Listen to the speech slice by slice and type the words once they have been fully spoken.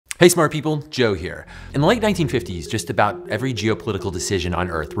Hey smart people, Joe here. In the late 1950s, just about every geopolitical decision on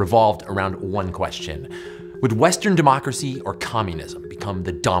Earth revolved around one question. Would Western democracy or communism become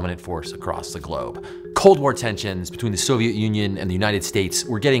the dominant force across the globe? Cold War tensions between the Soviet Union and the United States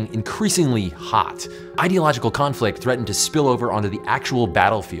were getting increasingly hot. Ideological conflict threatened to spill over onto the actual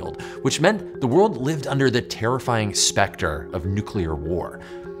battlefield, which meant the world lived under the terrifying specter of nuclear war.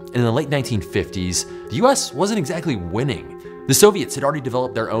 And in the late 1950s, the US wasn't exactly winning. The Soviets had already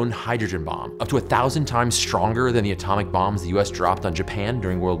developed their own hydrogen bomb, up to 1,000 times stronger than the atomic bombs the US dropped on Japan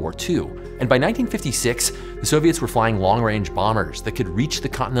during World War II. And by 1956, the Soviets were flying long-range bombers that could reach the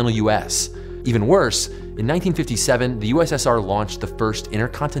continental US. Even worse, in 1957, the USSR launched the first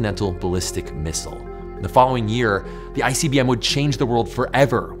intercontinental ballistic missile. The following year, the ICBM would change the world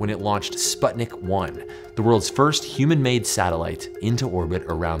forever when it launched Sputnik 1, the world's first human-made satellite into orbit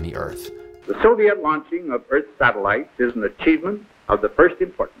around the Earth. The Soviet launching of Earth satellites is an achievement of the first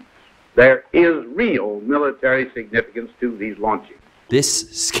importance. There is real military significance to these launchings. This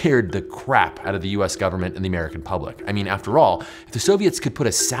scared the crap out of the US government and the American public. I mean, after all, if the Soviets could put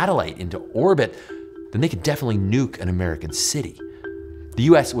a satellite into orbit, then they could definitely nuke an American city. The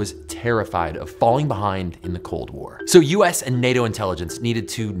US was terrified of falling behind in the Cold War. So US and NATO intelligence needed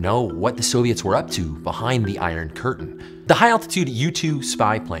to know what the Soviets were up to behind the Iron Curtain. The high-altitude U-2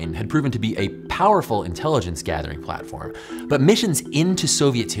 spy plane had proven to be a powerful intelligence gathering platform, but missions into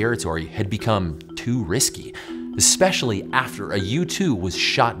Soviet territory had become too risky, especially after a U-2 was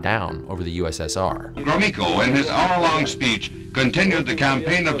shot down over the USSR. Gromyko, in his hour-long speech, continued the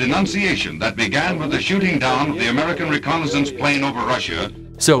campaign of denunciation that began with the shooting down of the American reconnaissance plane over Russia.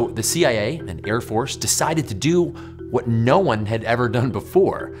 So the CIA and Air Force decided to do what no one had ever done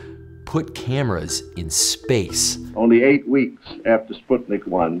before: put cameras in space. Only 8 weeks after Sputnik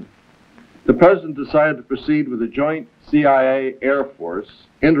 1, the president decided to proceed with a joint CIA Air Force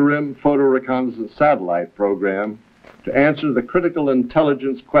interim photo reconnaissance satellite program to answer the critical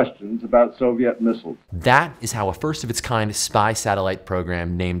intelligence questions about Soviet missiles. That is how a first-of-its-kind spy satellite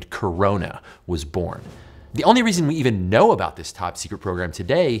program named Corona was born. The only reason we even know about this top-secret program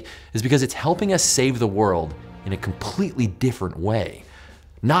today is because it's helping us save the world in a completely different way.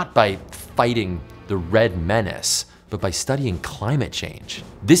 Not by fighting the Red Menace, but by studying climate change.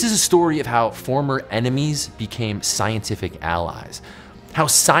 This is a story of how former enemies became scientific allies, how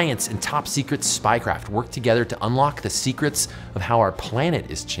science and top-secret spycraft work together to unlock the secrets of how our planet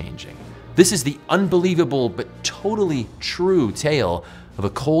is changing. This is the unbelievable but totally true tale of a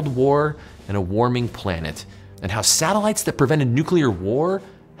Cold War and a warming planet, and how satellites that prevented nuclear war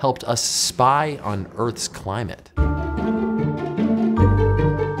helped us spy on Earth's climate.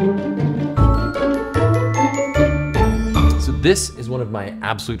 This is one of my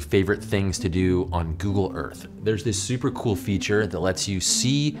absolute favorite things to do on Google Earth. There's this super cool feature that lets you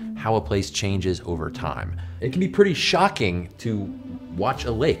see how a place changes over time. It can be pretty shocking to watch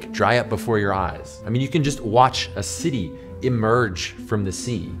a lake dry up before your eyes. I mean, you can just watch a city emerge from the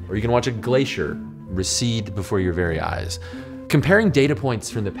sea, or you can watch a glacier recede before your very eyes. Comparing data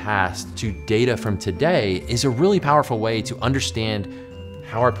points from the past to data from today is a really powerful way to understand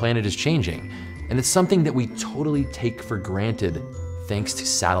how our planet is changing. And it's something that we totally take for granted thanks to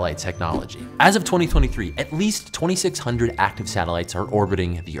satellite technology. As of 2023, at least 2,600 active satellites are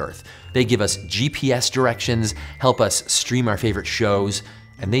orbiting the Earth. They give us GPS directions, help us stream our favorite shows,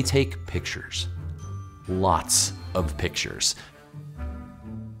 and they take pictures. Lots of pictures.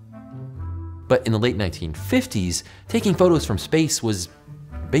 But in the late 1950s, taking photos from space was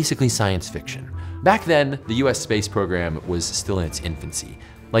basically science fiction. Back then, the US space program was still in its infancy.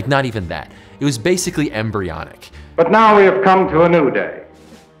 Like, not even that. It was basically embryonic. But now we have come to a new day.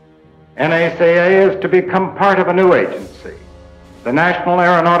 NACA is to become part of a new agency, the National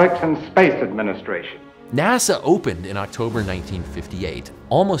Aeronautics and Space Administration. NASA opened in October 1958,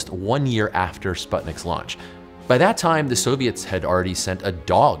 almost 1 year after Sputnik's launch. By that time, the Soviets had already sent a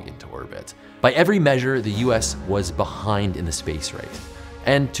dog into orbit. By every measure, the US was behind in the space race.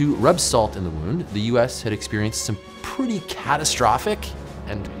 And to rub salt in the wound, the US had experienced some pretty catastrophic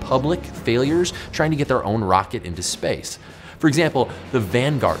and public failures trying to get their own rocket into space. For example, the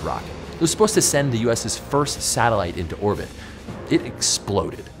Vanguard rocket. It was supposed to send the US's first satellite into orbit. It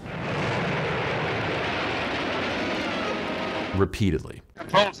exploded. Repeatedly.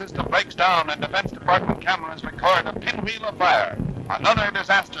 Control system breaks down and Defense Department cameras record a pinwheel of fire. Another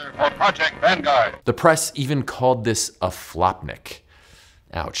disaster for Project Vanguard. The press even called this a flopnik.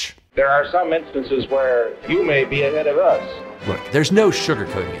 Ouch. There are some instances where you may be ahead of us. Look, there's no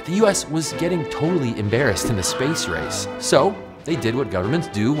sugarcoating it. The US was getting totally embarrassed in the space race. So they did what governments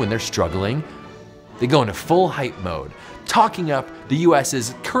do when they're struggling. they go into full hype mode, talking up the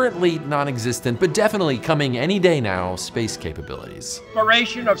US's currently non-existent, but definitely coming any day now, space capabilities.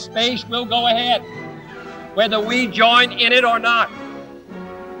 Exploration of space will go ahead, whether we join in it or not.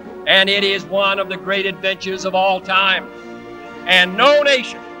 And it is one of the great adventures of all time. And no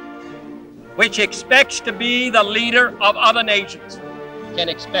nation which expects to be the leader of other nations can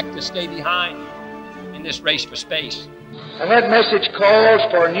expect to stay behind in this race for space. And that message calls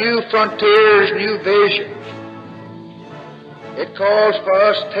for new frontiers, new visions. It calls for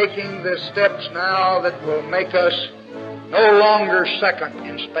us taking the steps now that will make us no longer second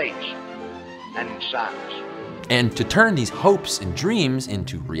in space and in science. And to turn these hopes and dreams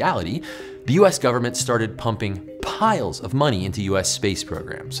into reality, the US government started pumping piles of money into US space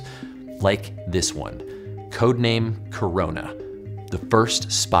programs. Like this one, codename Corona, the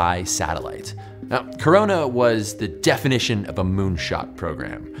first spy satellite. Now, Corona was the definition of a moonshot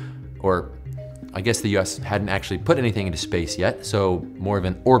program, or I guess the US hadn't actually put anything into space yet, so more of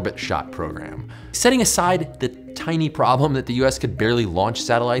an orbit shot program. Setting aside the tiny problem that the US could barely launch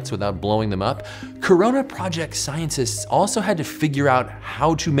satellites without blowing them up, Corona project scientists also had to figure out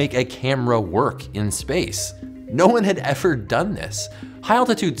how to make a camera work in space. No one had ever done this.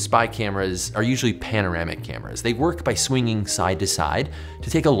 High-altitude spy cameras are usually panoramic cameras. They work by swinging side to side to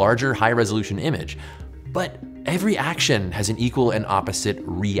take a larger, high-resolution image. But every action has an equal and opposite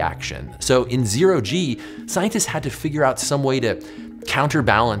reaction. So in zero-G, scientists had to figure out some way to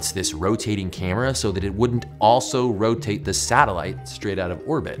counterbalance this rotating camera so that it wouldn't also rotate the satellite straight out of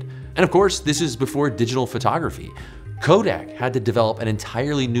orbit. And of course, this is before digital photography. Kodak had to develop an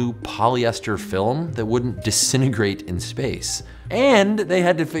entirely new polyester film that wouldn't disintegrate in space. And they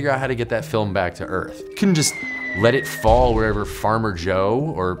had to figure out how to get that film back to Earth. Couldn't just let it fall wherever Farmer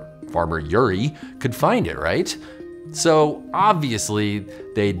Joe or Farmer Yuri could find it, right? So obviously,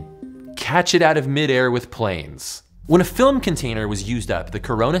 they'd catch it out of midair with planes. When a film container was used up, the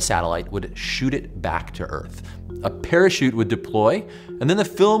Corona satellite would shoot it back to Earth. A parachute would deploy, and then the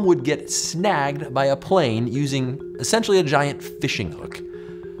film would get snagged by a plane using essentially a giant fishing hook.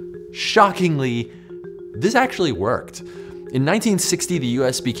 Shockingly, this actually worked. In 1960, the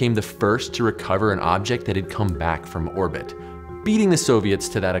US became the first to recover an object that had come back from orbit, beating the Soviets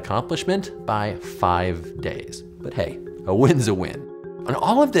to that accomplishment by 5 days. But hey, a win's a win. And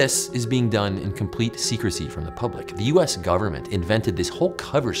all of this is being done in complete secrecy from the public. The US government invented this whole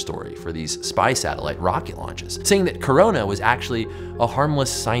cover story for these spy satellite rocket launches, saying that Corona was actually a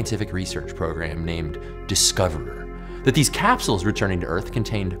harmless scientific research program named Discoverer, that these capsules returning to Earth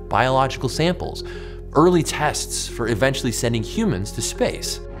contained biological samples, early tests for eventually sending humans to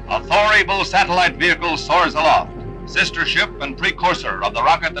space. A thoriable satellite vehicle soars aloft, sister ship and precursor of the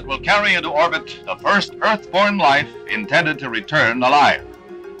rocket that will carry into orbit the first Earth-born life intended to return alive.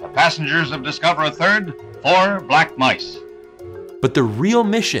 The passengers of Discoverer 3rd, 4 black mice. But the real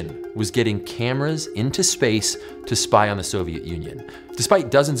mission was getting cameras into space to spy on the Soviet Union.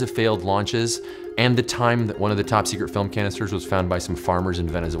 Despite dozens of failed launches and the time that one of the top secret film canisters was found by some farmers in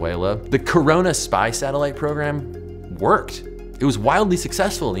Venezuela, the Corona spy satellite program worked. It was wildly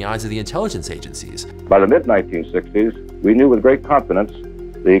successful in the eyes of the intelligence agencies. By the mid-1960s, we knew with great confidence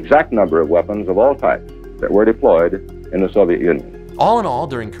the exact number of weapons of all types that were deployed in the Soviet Union. All in all,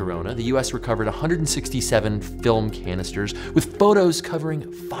 during Corona, the US recovered 167 film canisters with photos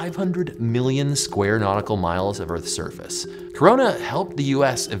covering 500 million square nautical miles of Earth's surface. Corona helped the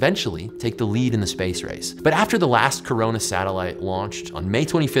US eventually take the lead in the space race. But after the last Corona satellite launched on May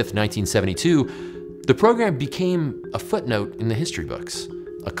 25th, 1972, the program became a footnote in the history books,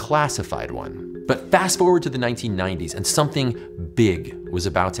 a classified one. But fast forward to the 1990s and something big was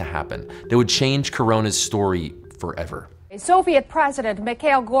about to happen that would change Corona's story forever. Soviet President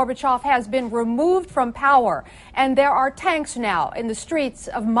Mikhail Gorbachev has been removed from power, and there are tanks now in the streets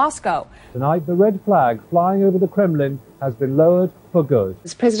of Moscow. Tonight, the red flag flying over the Kremlin has been lowered for good.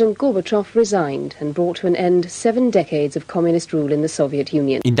 As President Gorbachev resigned and brought to an end 7 decades of communist rule in the Soviet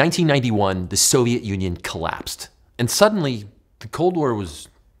Union. In 1991, the Soviet Union collapsed, and suddenly the Cold War was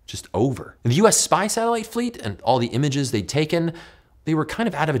just over. The US spy satellite fleet and all the images they'd taken, they were kind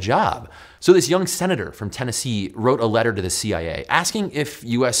of out of a job. So this young senator from Tennessee wrote a letter to the CIA asking if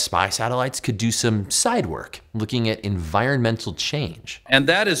US spy satellites could do some side work, looking at environmental change. And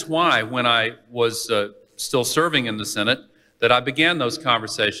that is why, when I was still serving in the Senate, that I began those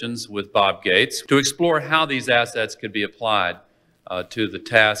conversations with Bob Gates to explore how these assets could be applied to the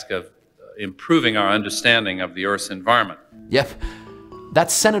task of improving our understanding of the Earth's environment. Yep.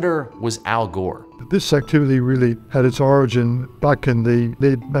 That senator was Al Gore. This activity really had its origin back in the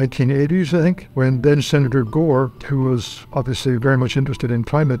late 1980s, I think, when then Senator Gore, who was obviously very much interested in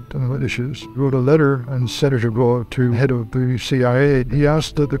climate issues, wrote a letter, and Senator Gore, to head of the CIA, he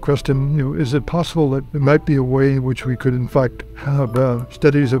asked the question, is it possible that there might be a way in which we could in fact have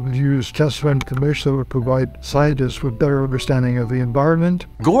studies that would use classified information that would provide scientists with better understanding of the environment?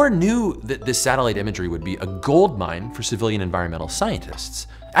 Gore knew that this satellite imagery would be a gold mine for civilian environmental scientists.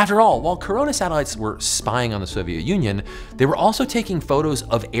 After all, while Corona satellites were spying on the Soviet Union, they were also taking photos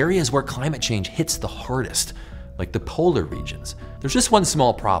of areas where climate change hits the hardest, like the polar regions. There's just one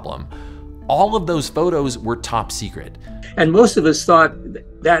small problem. All of those photos were top secret. And most of us thought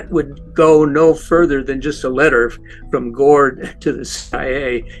that would go no further than just a letter from Gore to the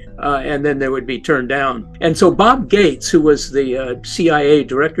CIA, and then they would be turned down. And so Bob Gates, who was the CIA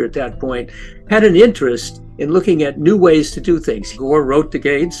director at that point, had an interest in looking at new ways to do things. Gore wrote to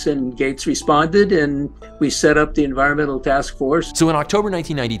Gates, and Gates responded, and we set up the Environmental Task Force. So in October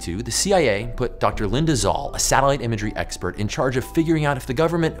 1992, the CIA put Dr. Linda Zoll, a satellite imagery expert, in charge of figuring out if the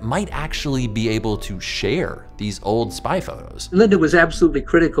government might actually be able to share these old spy photos. Linda was absolutely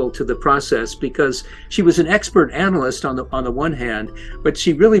critical to the process because she was an expert analyst on the one hand, but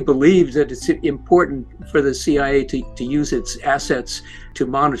she really believed that it's important for the CIA to use its assets to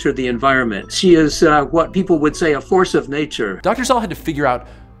monitor the environment. She is what people would say a force of nature. Dr. Zoll had to figure out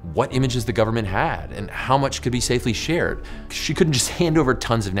what images the government had and how much could be safely shared. She couldn't just hand over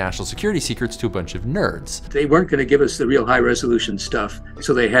tons of national security secrets to a bunch of nerds. They weren't going to give us the real high resolution stuff,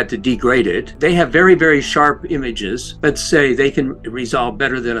 so they had to degrade it. They have very, very sharp images. Let's say they can resolve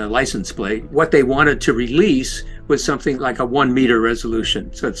better than a license plate. What they wanted to release was something like a 1 meter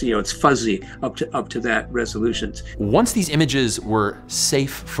resolution. So it's, it's fuzzy up to that resolution. Once these images were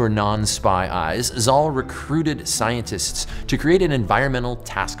safe for non-spy eyes, Zoll recruited scientists to create an environmental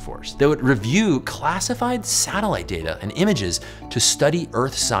task force that would review classified satellite data and images to study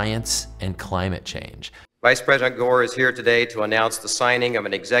Earth science and climate change. Vice President Gore is here today to announce the signing of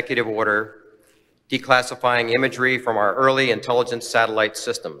an executive order declassifying imagery from our early intelligence satellite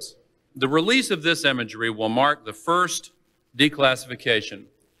systems. The release of this imagery will mark the first declassification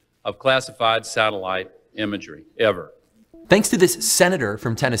of classified satellite imagery ever. Thanks to this senator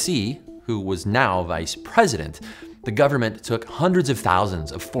from Tennessee, who was now vice president, the government took hundreds of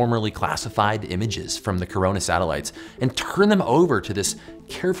thousands of formerly classified images from the Corona satellites and turned them over to this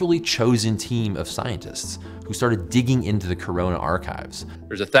carefully chosen team of scientists who started digging into the Corona archives.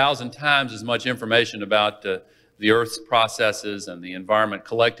 There's 1,000 times as much information about the Earth's processes and the environment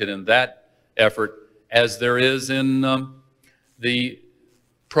collected in that effort as there is in the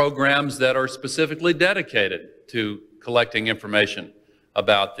programs that are specifically dedicated to collecting information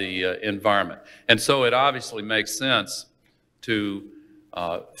about the environment. And so it obviously makes sense to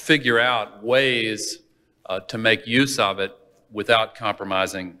figure out ways to make use of it without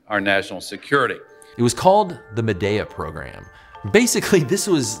compromising our national security. It was called the Medea program. Basically, this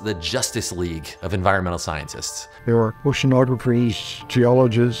was the Justice League of environmental scientists. There were oceanographers,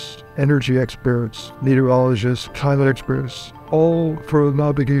 geologists, energy experts, meteorologists, climate experts, all for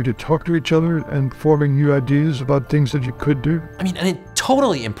now beginning to talk to each other and forming new ideas about things that you could do. I mean, a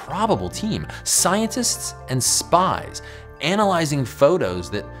totally improbable team. Scientists and spies analyzing photos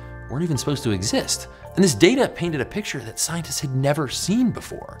that weren't even supposed to exist. And this data painted a picture that scientists had never seen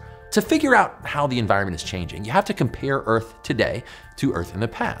before. To figure out how the environment is changing, you have to compare Earth today to Earth in the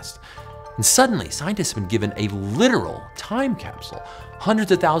past. And suddenly, scientists have been given a literal time capsule,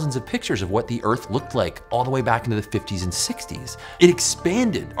 hundreds of thousands of pictures of what the Earth looked like all the way back into the 50s and 60s. It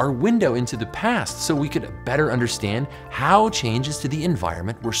expanded our window into the past so we could better understand how changes to the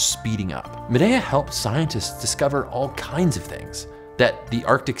environment were speeding up. Medea helped scientists discover all kinds of things. That the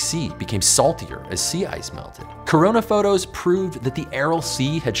Arctic Sea became saltier as sea ice melted. Corona photos proved that the Aral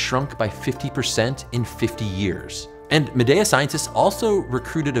Sea had shrunk by 50% in 50 years. And Medea scientists also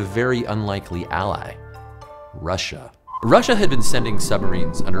recruited a very unlikely ally, Russia. Russia had been sending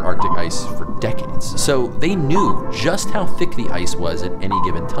submarines under Arctic ice for decades, so they knew just how thick the ice was at any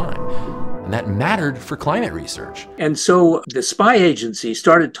given time. And that mattered for climate research. And so the spy agencies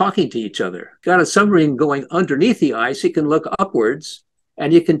started talking to each other. Got a submarine going underneath the ice, it can look upwards,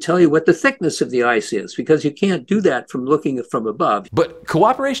 and it can tell you what the thickness of the ice is, because you can't do that from looking from above. But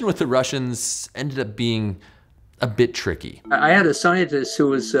cooperation with the Russians ended up being a bit tricky. I had a scientist who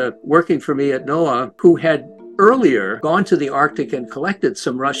was working for me at NOAA who had earlier gone to the Arctic and collected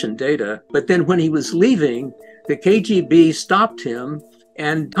some Russian data, but then when he was leaving, the KGB stopped him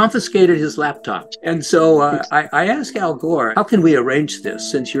and confiscated his laptop. And so I asked Al Gore, how can we arrange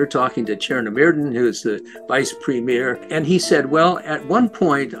this since you're talking to Chernomyrdin, who's the vice premier? And he said, well, at one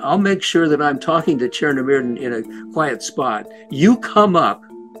point, I'll make sure that I'm talking to Chernomyrdin in a quiet spot. You come up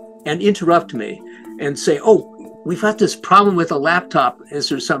and interrupt me and say, oh, we've got this problem with a laptop. Is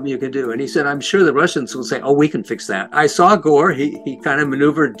there something you can do? And he said, I'm sure the Russians will say, oh, we can fix that. I saw Gore. He kind of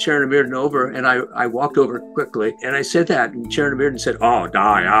maneuvered Chernomyrdin over, and I walked over quickly. And I said that, and Chernomyrdin said,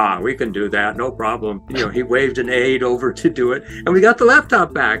 oh, we can do that. No problem. You know, he waved an aide over to do it, and we got the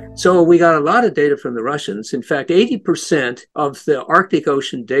laptop back. So we got a lot of data from the Russians. In fact, 80% of the Arctic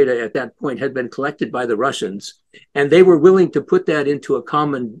Ocean data at that point had been collected by the Russians, and they were willing to put that into a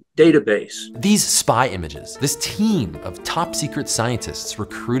common database. These spy images, this team of top secret scientists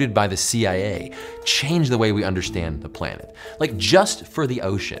recruited by the CIA, changed the way we understand the planet. Like, just for the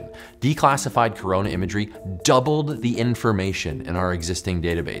ocean, declassified corona imagery doubled the information in our existing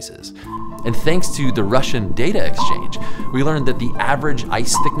databases. And thanks to the Russian data exchange, we learned that the average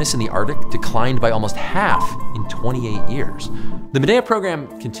ice thickness in the Arctic declined by almost half in 28 years. The Medea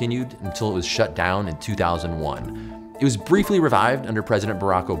program continued until it was shut down in 2001. It was briefly revived under President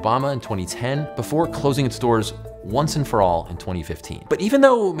Barack Obama in 2010 before closing its doors once and for all in 2015. But even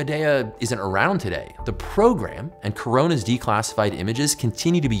though Medea isn't around today, the program and Corona's declassified images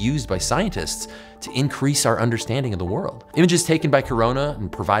continue to be used by scientists to increase our understanding of the world. Images taken by Corona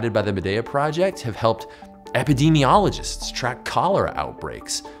and provided by the Medea project have helped epidemiologists track cholera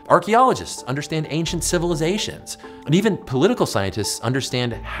outbreaks, archaeologists understand ancient civilizations, and even political scientists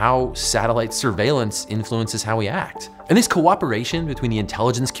understand how satellite surveillance influences how we act. And this cooperation between the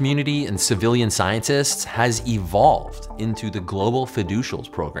intelligence community and civilian scientists has evolved into the Global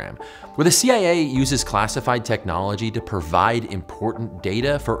Fiducials program, where the CIA uses classified technology to provide important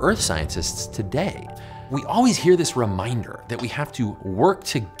data for Earth scientists today. We always hear this reminder that we have to work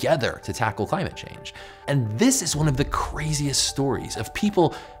together to tackle climate change. And this is one of the craziest stories of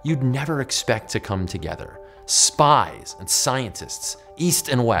people you'd never expect to come together. Spies and scientists, East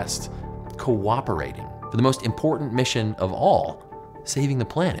and West, cooperating for the most important mission of all, saving the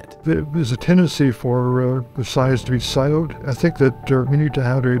planet. There's a tendency for the science to be siloed. I think that we need to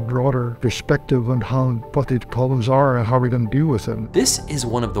have a broader perspective on what these problems are and how we're going to deal with them. This is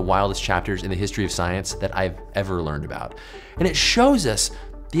one of the wildest chapters in the history of science that I've ever learned about. And it shows us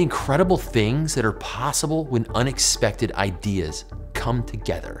the incredible things that are possible when unexpected ideas come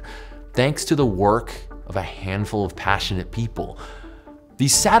together, thanks to the work of a handful of passionate people.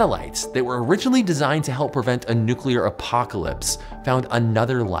 These satellites that were originally designed to help prevent a nuclear apocalypse found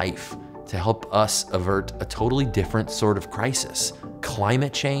another life to help us avert a totally different sort of crisis: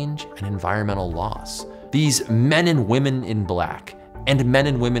 climate change and environmental loss. These men and women in black and men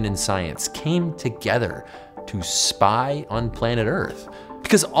and women in science came together to spy on planet Earth.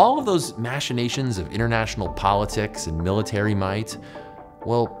 Because all of those machinations of international politics and military might,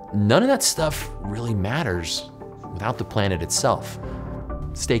 well, none of that stuff really matters without the planet itself.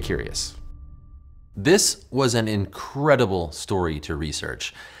 Stay curious. This was an incredible story to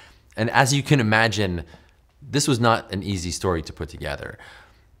research. And as you can imagine, this was not an easy story to put together.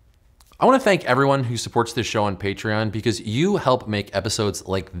 I want to thank everyone who supports this show on Patreon, because you help make episodes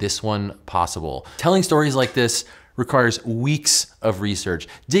like this one possible. Telling stories like this requires weeks of research,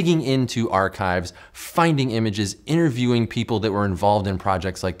 digging into archives, finding images, interviewing people that were involved in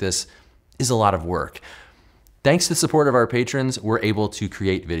projects like this is a lot of work. Thanks to the support of our patrons, we're able to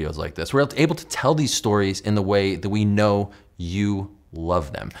create videos like this. We're able to tell these stories in the way that we know you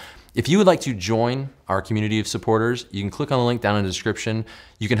love them. If you would like to join our community of supporters, you can click on the link down in the description.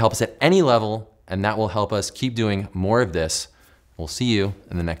 You can help us at any level, and that will help us keep doing more of this. We'll see you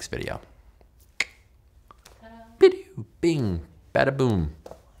in the next video. Bidoo, bing, bada boom.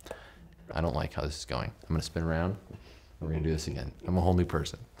 I don't like how this is going. I'm gonna spin around. We're gonna do this again. I'm a whole new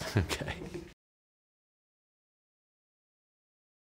person. Okay.